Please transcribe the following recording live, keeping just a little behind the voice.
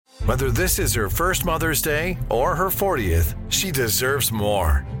Whether this is her first Mother's Day or her 40th, she deserves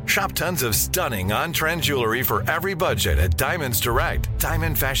more. Shop tons of stunning on-trend jewelry for every budget at Diamonds Direct.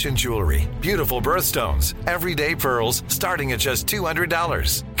 Diamond fashion jewelry, beautiful birthstones, everyday pearls starting at just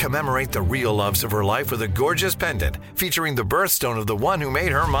 $200. Commemorate the real loves of her life with a gorgeous pendant featuring the birthstone of the one who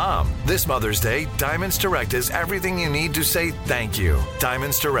made her mom. This Mother's Day, Diamonds Direct is everything you need to say thank you.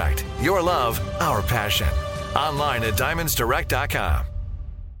 Diamonds Direct. Your love, our passion. Online at diamondsdirect.com.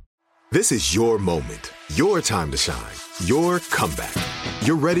 This is your moment, your time to shine, your comeback.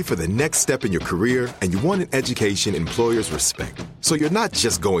 You're ready for the next step in your career, and you want an education employers respect. So you're not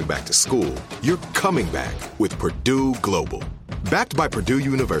just going back to school, you're coming back with Purdue Global. Backed by Purdue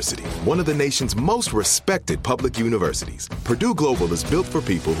University, one of the nation's most respected public universities, Purdue Global is built for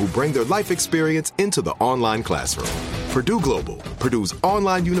people who bring their life experience into the online classroom. Purdue Global, Purdue's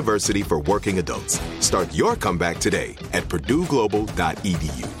online university for working adults. Start your comeback today at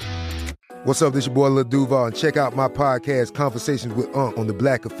purdueglobal.edu. What's up, this your boy Lil Duval, and check out my podcast, Conversations with Unc, on the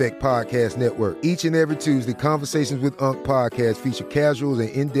Black Effect Podcast Network. Each and every Tuesday, Conversations with Unc podcast feature casuals and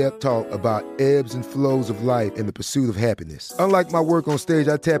in-depth talk about ebbs and flows of life and the pursuit of happiness. Unlike my work on stage,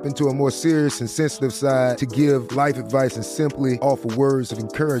 I tap into a more serious and sensitive side to give life advice and simply offer words of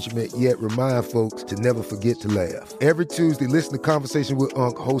encouragement, yet remind folks to never forget to laugh. Every Tuesday, listen to Conversations with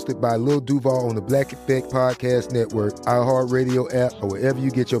Unc, hosted by Lil Duval on the Black Effect Podcast Network, iHeartRadio app, or wherever you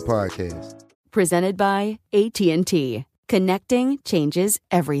get your podcasts. Presented by AT&T. Connecting changes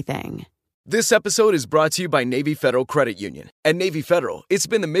everything. This episode is brought to you by Navy Federal Credit Union. At Navy Federal, it's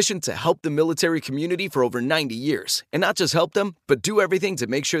been the mission to help the military community for over 90 years. And not just help them, but do everything to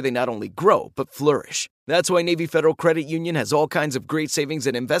make sure they not only grow, but flourish. That's why Navy Federal Credit Union has all kinds of great savings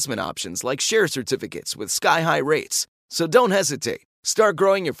and investment options like share certificates with sky-high rates. So don't hesitate. Start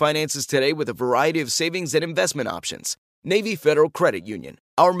growing your finances today with a variety of savings and investment options. Navy Federal Credit Union.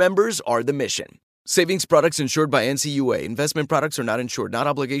 Our members are the mission. Savings products insured by NCUA. Investment products are not insured, not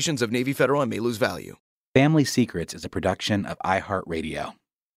obligations of Navy Federal and may lose value. Family Secrets is a production of iHeartRadio.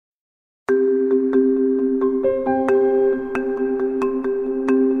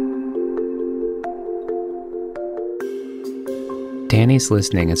 Danny's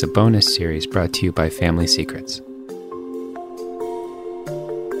Listening is a bonus series brought to you by Family Secrets.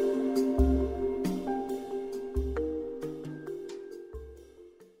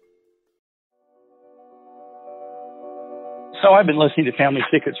 So I've been listening to Family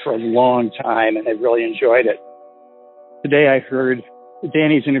Secrets for a long time, and I've really enjoyed it. Today I heard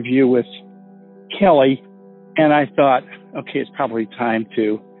Danny's interview with Kelly, and I thought, okay, it's probably time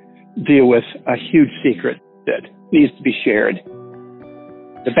to deal with a huge secret that needs to be shared.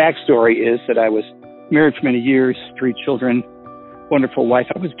 The backstory is that I was married for many years, 3 children, wonderful wife.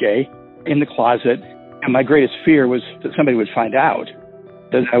 I was gay, in the closet, and my greatest fear was that somebody would find out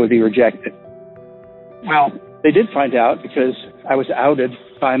that I would be rejected. Well, they did find out because I was outed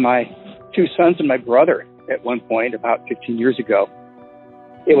by my 2 sons and my brother at one point about 15 years ago.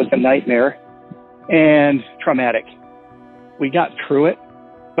 It was a nightmare and traumatic. We got through it,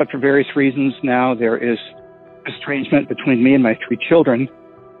 but for various reasons now there is estrangement between me and my 3 children.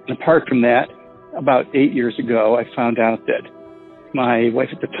 And apart from that, about 8 years ago, I found out that my wife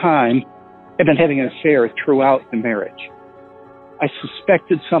at the time had been having an affair throughout the marriage. I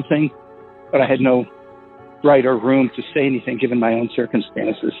suspected something, but I had no right or room to say anything given my own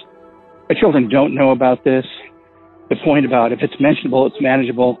circumstances. My children don't know about this. The point about if it's mentionable, it's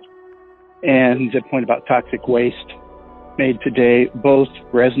manageable, and the point about toxic waste made today both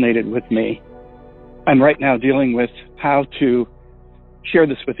resonated with me. I'm right now dealing with how to share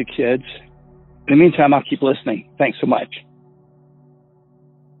this with the kids. In the meantime, I'll keep listening. Thanks so much.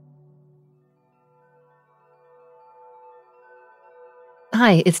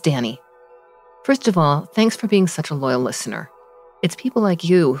 Hi, it's Danny. First of all, thanks for being such a loyal listener. It's people like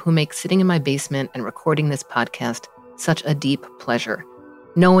you who make sitting in my basement and recording this podcast such a deep pleasure,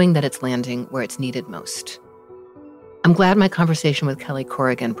 knowing that it's landing where it's needed most. I'm glad my conversation with Kelly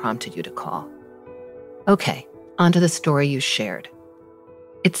Corrigan prompted you to call. Okay, on to the story you shared.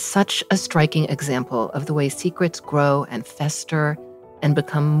 It's such a striking example of the way secrets grow and fester and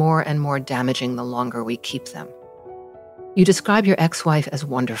become more and more damaging the longer we keep them. You describe your ex-wife as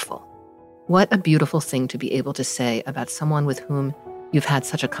wonderful. What a beautiful thing to be able to say about someone with whom you've had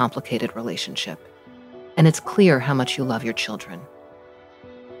such a complicated relationship. And it's clear how much you love your children.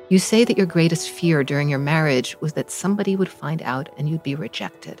 You say that your greatest fear during your marriage was that somebody would find out and you'd be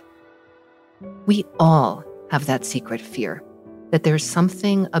rejected. We all have that secret fear, that there's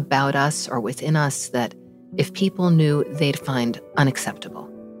something about us or within us that if people knew, they'd find unacceptable.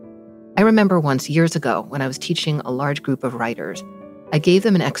 I remember once years ago when I was teaching a large group of writers, I gave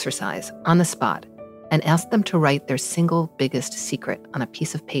them an exercise on the spot and asked them to write their single biggest secret on a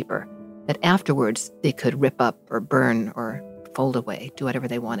piece of paper that afterwards they could rip up or burn or fold away, do whatever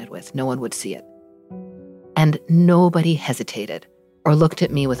they wanted with. No one would see it. And nobody hesitated or looked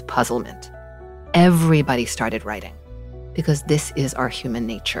at me with puzzlement. Everybody started writing, because this is our human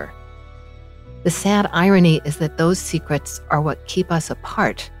nature. The sad irony is that those secrets are what keep us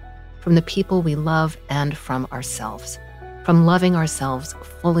apart from the people we love and from ourselves, from loving ourselves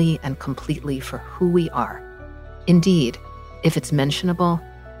fully and completely for who we are. Indeed, if it's mentionable,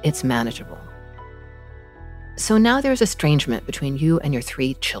 it's manageable. So now there's estrangement between you and your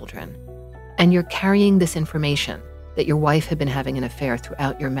 3 children, and you're carrying this information that your wife had been having an affair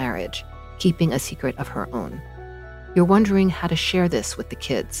throughout your marriage, keeping a secret of her own. You're wondering how to share this with the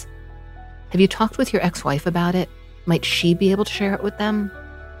kids. Have you talked with your ex-wife about it? Might she be able to share it with them?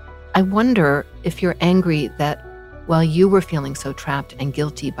 I wonder if you're angry that while you were feeling so trapped and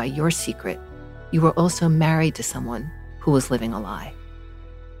guilty by your secret, you were also married to someone who was living a lie.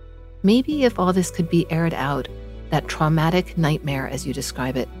 Maybe if all this could be aired out, that traumatic nightmare, as you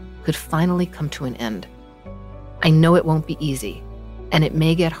describe it, could finally come to an end. I know it won't be easy, and it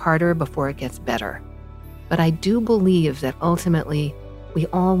may get harder before it gets better. But I do believe that ultimately, we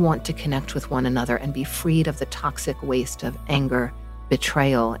all want to connect with one another and be freed of the toxic waste of anger,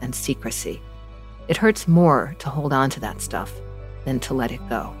 betrayal, and secrecy. It hurts more to hold on to that stuff than to let it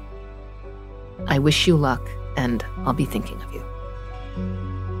go. I wish you luck, and I'll be thinking of you.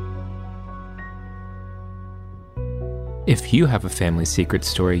 If you have a family secret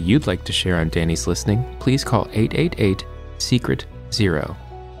story you'd like to share on Danny's Listening, please call 888-SECRET-0.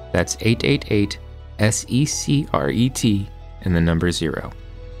 That's 888-SECRET and the number 0.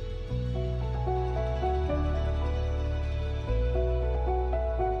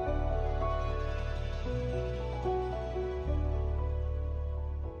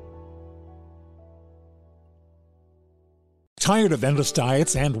 Tired of endless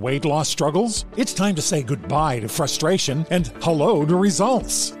diets and weight loss struggles? It's time to say goodbye to frustration and hello to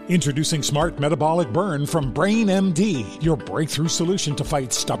results. Introducing Smart Metabolic Burn from Brain MD, your breakthrough solution to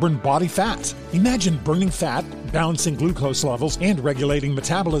fight stubborn body fat. Imagine burning fat, balancing glucose levels, and regulating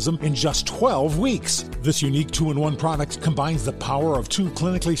metabolism in just 12 weeks. This unique 2-in-1 product combines the power of 2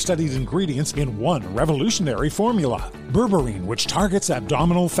 clinically studied ingredients in one revolutionary formula. Berberine, which targets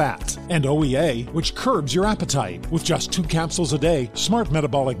abdominal fat, and OEA, which curbs your appetite. With just 2 capsules a day, Smart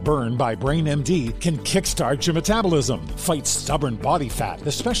Metabolic Burn by Brain MD can kickstart your metabolism, fight stubborn body fat,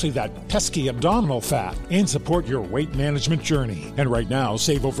 especially that pesky abdominal fat, and support your weight management journey. And right now,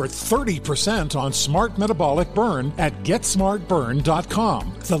 save over 30% on Smart Metabolic Burn at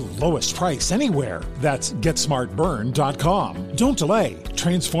GetSmartBurn.com. The lowest price anywhere. That's GetSmartBurn.com. Don't delay.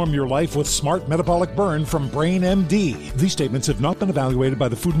 Transform your life with Smart Metabolic Burn from Brain MD. These statements have not been evaluated by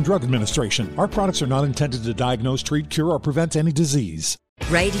the Food and Drug Administration. Our products are not intended to diagnose, treat, cure, or prevent any disease.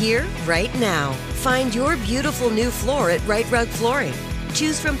 Right here, right now. Find your beautiful new floor at Right Rug Flooring.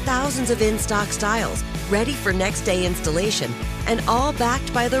 Choose from thousands of in-stock styles, ready for next day installation, and all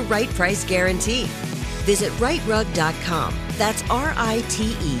backed by the right price guarantee. Visit rightrug.com. That's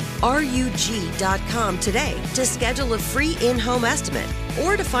RITERUG.com today to schedule a free in-home estimate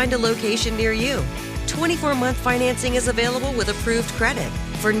or to find a location near you. 24-month financing is available with approved credit.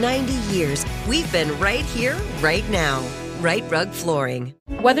 For 90 years, we've been right here, right now. Right Rug Flooring.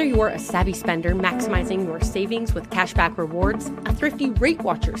 Whether you're a savvy spender maximizing your savings with cashback rewards, a thrifty rate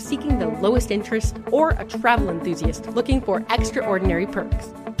watcher seeking the lowest interest, or a travel enthusiast looking for extraordinary perks,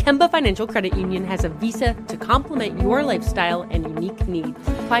 Kemba Financial Credit Union has a visa to complement your lifestyle and unique needs.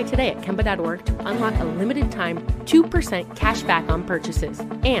 Apply today at Kemba.org to unlock a limited-time 2% cash back on purchases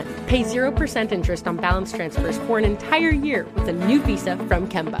and pay 0% interest on balance transfers for an entire year with a new visa from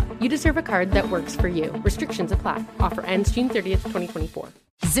Kemba. You deserve a card that works for you. Restrictions apply. Offer ends June 30th, 2024.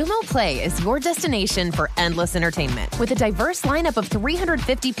 Xumo Play is your destination for endless entertainment. With a diverse lineup of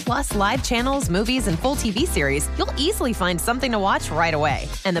 350-plus live channels, movies, and full TV series, you'll easily find something to watch right away.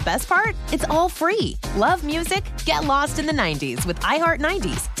 And the best part? It's all free. Love music? Get lost in the 90s with iHeart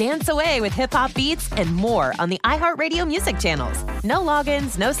 90s. Dance away with hip-hop beats and more on the iHeartRadio music channels. No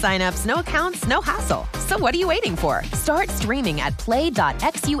logins, no signups, no accounts, no hassle. So what are you waiting for? Start streaming at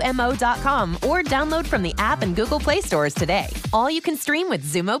play.xumo.com or download from the app and Google Play stores today. All you can stream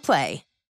with Xumo Play.